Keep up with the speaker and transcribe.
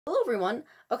Hello everyone.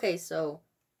 Okay, so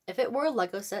If It Were a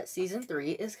Lego Set Season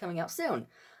 3 is coming out soon.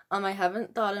 I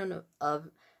haven't thought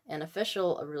of an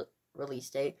official release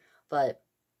date, but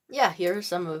yeah, here are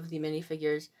some of the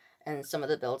minifigures and some of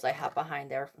the builds I have behind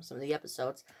there from some of the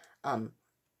episodes. Um,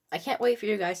 I can't wait for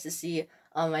you guys to see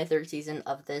my third season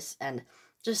of this, and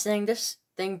just saying, this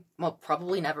thing will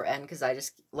probably never end because I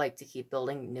just like to keep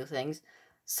building new things.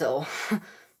 So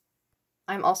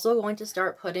I'm also going to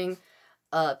start putting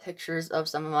pictures of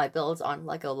some of my builds on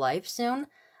Lego Life soon.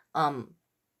 Um,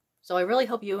 so I really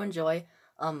hope you enjoy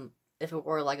If It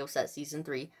Were a Lego Set Season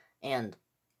 3.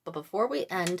 But before we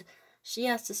end, she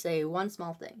has to say one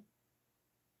small thing.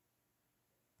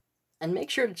 And make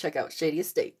sure to check out Shady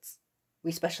Estates.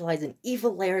 We specialize in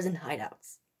evil lairs and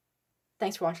hideouts.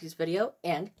 Thanks for watching this video,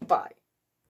 and bye.